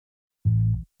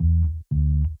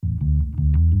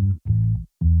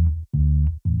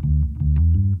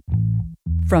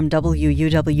From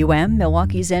WUWM,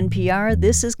 Milwaukee's NPR,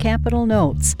 this is Capitol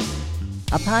Notes,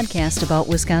 a podcast about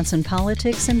Wisconsin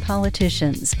politics and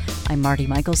politicians. I'm Marty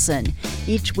Michelson.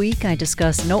 Each week I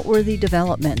discuss noteworthy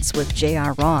developments with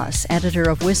J.R. Ross, editor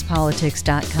of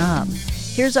WisPolitics.com.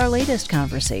 Here's our latest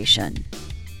conversation.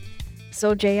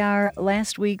 So, J.R.,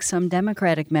 last week some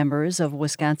Democratic members of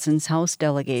Wisconsin's House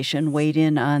delegation weighed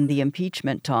in on the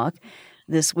impeachment talk.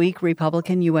 This week,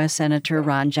 Republican U.S. Senator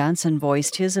Ron Johnson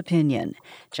voiced his opinion.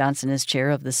 Johnson is chair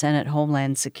of the Senate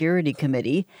Homeland Security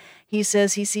Committee. He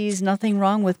says he sees nothing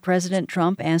wrong with President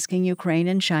Trump asking Ukraine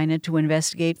and China to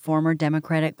investigate former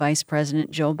Democratic Vice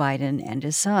President Joe Biden and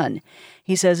his son.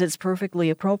 He says it's perfectly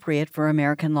appropriate for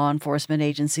American law enforcement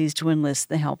agencies to enlist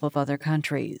the help of other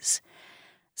countries.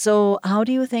 So how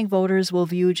do you think voters will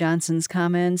view Johnson's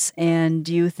comments, and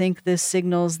do you think this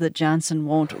signals that Johnson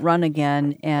won't run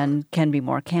again and can be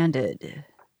more candid?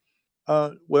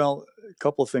 Well, a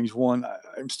couple of things. One,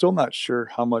 I'm still not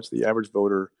sure how much the average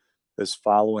voter is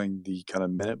following the kind of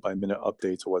minute-by-minute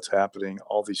updates of what's happening,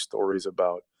 all these stories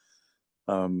about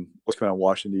what's going on in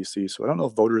Washington, D.C. So I don't know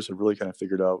if voters have really kind of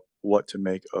figured out what to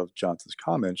make of Johnson's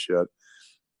comments yet.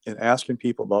 And asking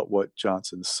people about what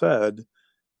Johnson said,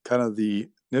 kind of the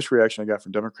initial reaction I got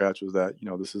from Democrats was that,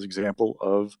 this is an example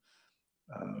of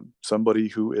somebody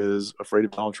who is afraid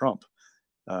of Donald Trump,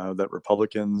 that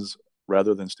Republicans,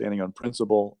 rather than standing on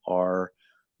principle, are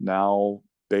now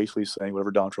basically saying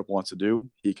whatever Donald Trump wants to do,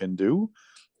 he can do,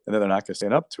 and then they're not going to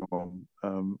stand up to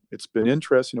him. It's been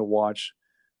interesting to watch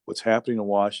what's happening in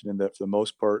Washington, that for the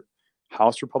most part,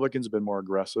 House Republicans have been more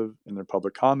aggressive in their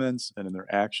public comments and in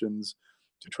their actions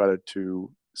to try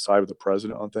to side with the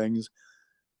president on things.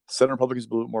 Senate Republicans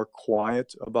are a little more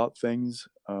quiet about things,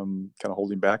 kind of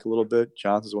holding back a little bit.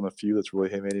 Johnson's one of the few that's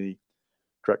really made any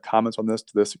direct comments on this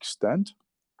to this extent.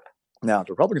 Now,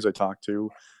 the Republicans I talked to,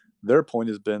 their point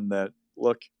has been that,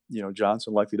 look,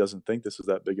 Johnson likely doesn't think this is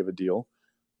that big of a deal,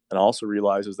 and also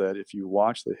realizes that if you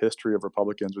watch the history of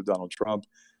Republicans with Donald Trump,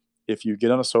 if you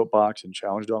get on a soapbox and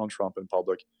challenge Donald Trump in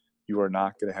public, you are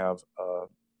not going to have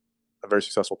a very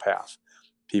successful path.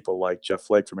 People like Jeff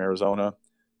Flake from Arizona,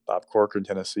 Bob Corker in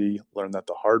Tennessee learned that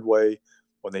the hard way.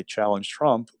 When they challenged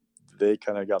Trump, they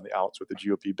kind of got in the outs with the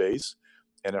GOP base,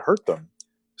 and it hurt them.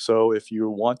 So if you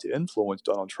want to influence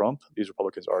Donald Trump, these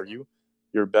Republicans argue,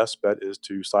 your best bet is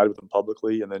to side with him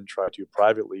publicly and then try to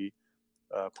privately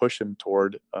push him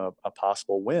toward a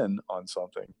possible win on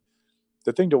something.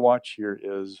 The thing to watch here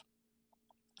is,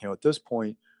 at this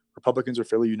point, Republicans are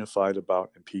fairly unified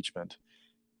about impeachment.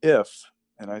 If,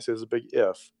 and I say it's a big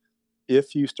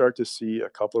if you start to see a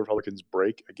couple of Republicans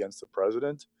break against the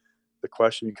president, the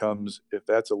question becomes, if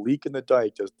that's a leak in the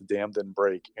dike, does the dam then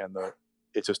break and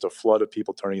it's just a flood of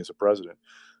people turning against the president?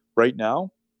 Right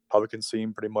now, Republicans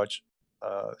seem pretty much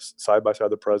side by side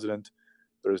of the president.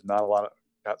 There's not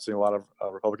seeing a lot of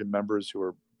Republican members who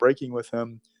are breaking with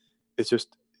him. It's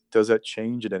just, does that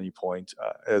change at any point?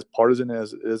 As partisan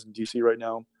as it is in D.C. right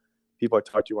now, people I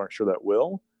talk to aren't sure that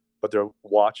will, but they're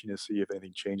watching to see if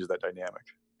anything changes that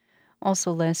dynamic.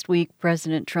 Also last week,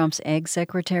 President Trump's Ag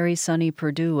Secretary Sonny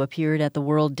Perdue appeared at the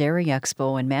World Dairy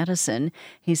Expo in Madison.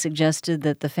 He suggested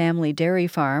that the family dairy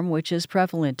farm, which is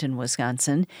prevalent in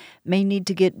Wisconsin, may need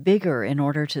to get bigger in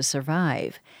order to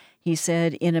survive. He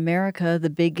said, in America, the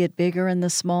big get bigger and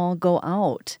the small go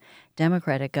out.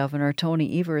 Democratic Governor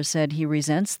Tony Evers said he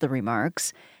resents the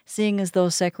remarks. Seeing as though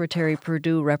Secretary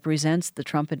Perdue represents the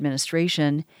Trump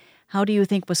administration, how do you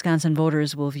think Wisconsin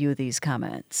voters will view these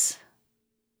comments?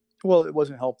 Well, it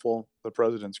wasn't helpful, the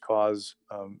president's cause.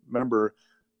 Remember,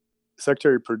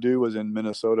 Secretary Perdue was in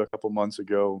Minnesota a couple months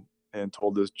ago and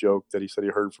told this joke that he said he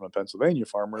heard from a Pennsylvania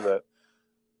farmer, that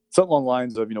something along the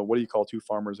lines of, what do you call two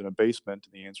farmers in a basement?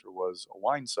 And the answer was a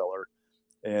wine cellar.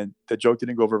 And that joke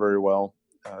didn't go over very well.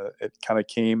 It kind of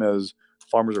came as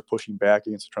farmers are pushing back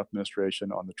against the Trump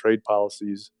administration on the trade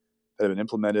policies that have been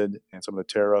implemented and some of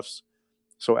the tariffs.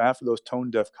 So after those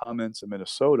tone-deaf comments in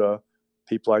Minnesota,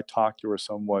 people I talked to were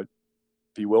somewhat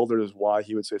bewildered as why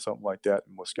he would say something like that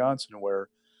in Wisconsin, where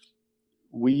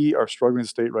we are struggling in the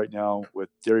state right now with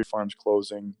dairy farms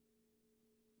closing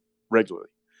regularly.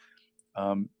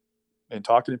 And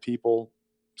talking to people,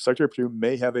 Secretary Perdue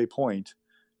may have a point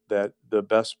that the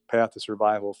best path to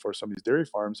survival for some of these dairy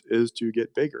farms is to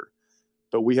get bigger.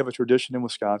 But we have a tradition in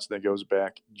Wisconsin that goes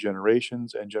back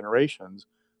generations and generations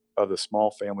of the small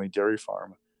family dairy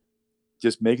farm.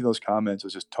 Just making those comments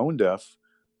is just tone deaf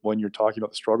when you're talking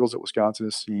about the struggles that Wisconsin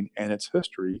has seen and its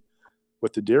history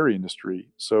with the dairy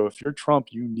industry. So if you're Trump,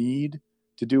 you need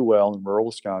to do well in rural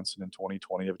Wisconsin in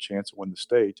 2020, have a chance to win the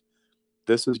state.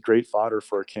 This is great fodder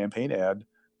for a campaign ad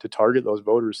to target those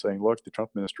voters saying, look, the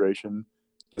Trump administration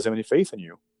doesn't have any faith in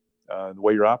you, the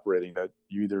way you're operating, that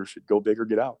you either should go big or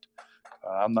get out.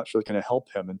 I'm not sure it's going to help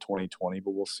him in 2020,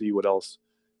 but we'll see what else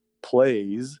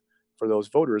plays for those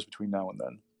voters between now and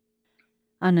then.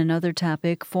 On another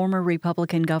topic, former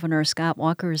Republican Governor Scott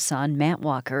Walker's son, Matt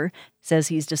Walker, says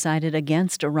he's decided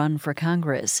against a run for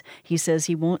Congress. He says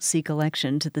he won't seek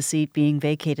election to the seat being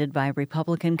vacated by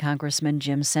Republican Congressman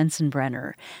Jim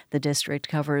Sensenbrenner. The district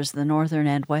covers the northern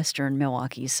and western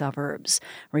Milwaukee suburbs.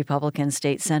 Republican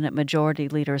State Senate Majority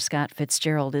Leader Scott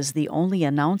Fitzgerald is the only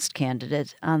announced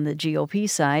candidate on the GOP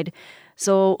side.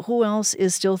 So who else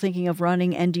is still thinking of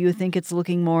running, and do you think it's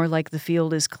looking more like the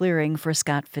field is clearing for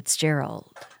Scott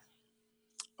Fitzgerald?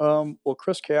 Well,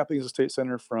 Chris Capping is a state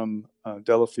senator from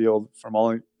Delafield. From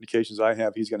all indications I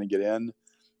have, he's going to get in.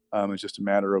 It's just a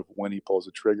matter of when he pulls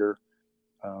the trigger.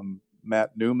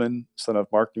 Matt Newman, son of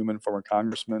Mark Newman, former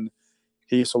congressman,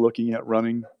 he's still looking at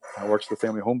running, works for the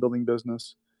family home building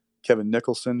business. Kevin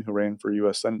Nicholson, who ran for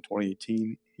U.S. Senate in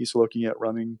 2018, he's still looking at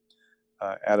running.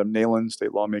 Adam Nalen,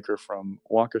 state lawmaker from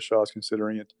Waukesha, is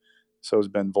considering it. So is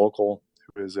Ben Volkel,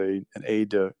 who is an aide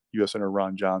to U.S. Senator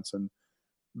Ron Johnson.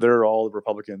 They're all the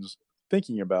Republicans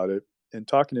thinking about it. And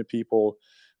talking to people,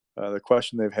 the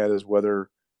question they've had is whether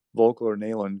Volkel or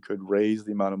Nalen could raise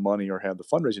the amount of money or have the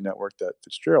fundraising network that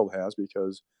Fitzgerald has,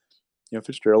 because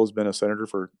Fitzgerald has been a senator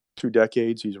for 2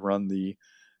 decades. He's run the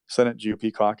Senate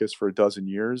GOP caucus for a dozen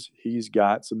years. He's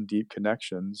got some deep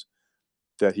connections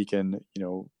that he can,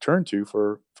 turn to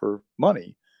for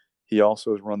money. He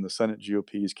also has run the Senate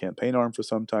GOP's campaign arm for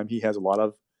some time. He has a lot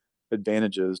of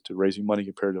advantages to raising money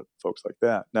compared to folks like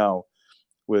that. Now,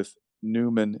 with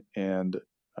Newman and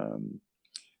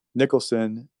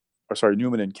Newman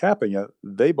and Capping,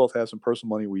 they both have some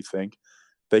personal money we think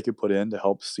they could put in to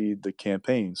help seed the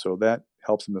campaign. So that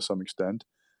helps him to some extent.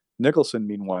 Nicholson,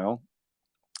 meanwhile,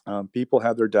 people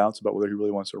have their doubts about whether he really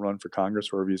wants to run for Congress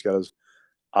or if he's got his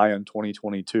eye on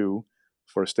 2022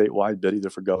 for a statewide bid, either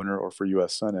for governor or for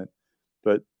U.S. Senate.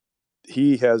 But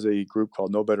he has a group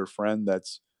called No Better Friend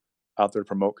that's out there to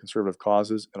promote conservative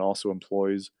causes and also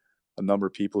employs a number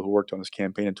of people who worked on his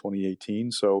campaign in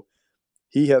 2018. So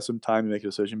he has some time to make a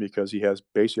decision because he has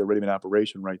basically a ready-made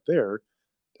operation right there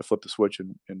to flip the switch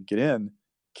and get in.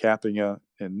 Capping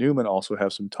and Newman also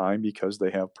have some time because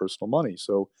they have personal money.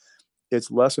 So it's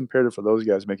less imperative for those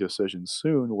guys to make a decision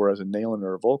soon, whereas a Nalen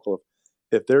or a Volkel,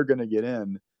 if they're going to get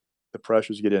in, the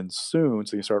pressures get in soon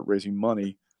so you can start raising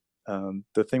money.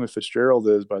 The thing with Fitzgerald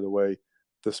is, by the way,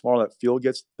 the smaller that field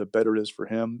gets, the better it is for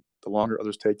him. The longer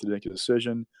others take to make a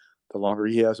decision, the longer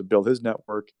he has to build his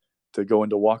network to go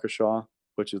into Waukesha,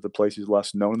 which is the place he's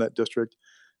less known in that district,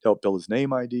 to help build his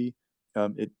name ID.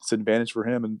 It's an advantage for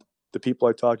him. And the people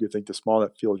I talk to think the smaller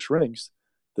that field shrinks,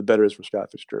 the better it is for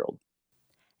Scott Fitzgerald.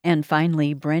 And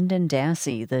finally, Brendan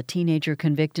Dassey, the teenager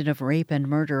convicted of rape and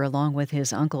murder along with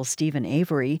his uncle Stephen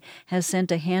Avery, has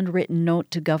sent a handwritten note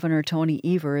to Governor Tony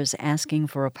Evers asking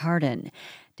for a pardon.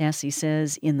 Dassey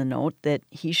says in the note that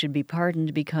he should be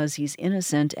pardoned because he's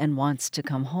innocent and wants to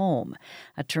come home.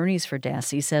 Attorneys for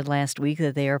Dassey said last week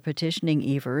that they are petitioning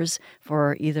Evers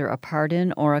for either a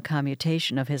pardon or a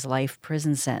commutation of his life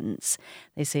prison sentence.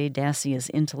 They say Dassey is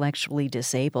intellectually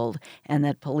disabled and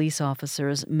that police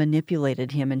officers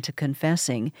manipulated him into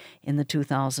confessing in the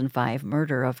 2005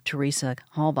 murder of Teresa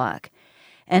Halbach.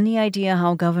 Any idea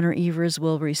how Governor Evers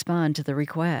will respond to the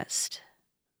request?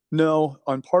 No,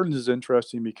 on pardons is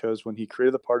interesting because when he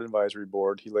created the Pardon Advisory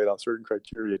Board, he laid out certain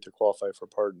criteria to qualify for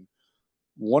pardon.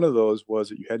 One of those was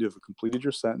that you had to have completed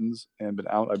your sentence and been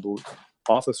out, I believe,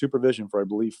 off of supervision for,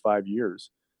 5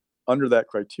 years. Under that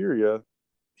criteria,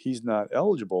 he's not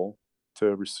eligible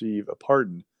to receive a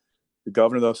pardon. The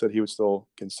governor, though, said he would still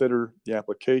consider the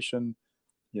application.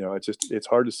 It's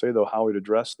hard to say, though, how he'd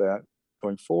address that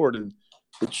going forward. And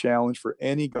the challenge for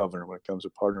any governor when it comes to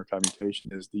pardon or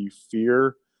commutation is the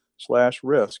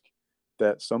fear/risk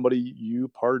that somebody you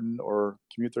pardon or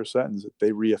commute their sentence, that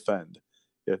they reoffend.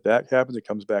 If that happens, it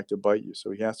comes back to bite you.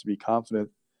 So he has to be confident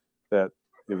that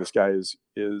this guy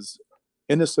is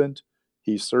innocent.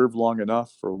 He served long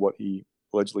enough for what he's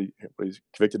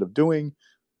convicted of doing,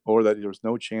 or that there's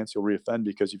no chance he'll reoffend.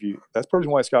 Because that's part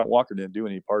of why Scott Walker didn't do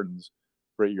any pardons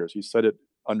for 8 years. He said it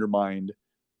undermined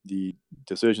the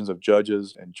decisions of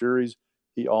judges and juries.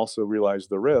 He also realized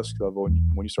the risk of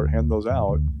when you start handing those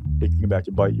out, it can come back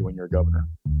to bite you when you're a governor.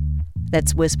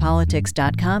 That's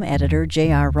WisPolitics.com editor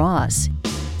J.R. Ross.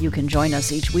 You can join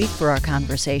us each week for our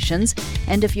conversations,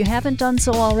 and if you haven't done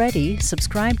so already,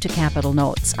 subscribe to Capital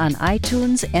Notes on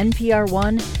iTunes, NPR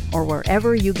One, or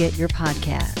wherever you get your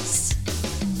podcasts.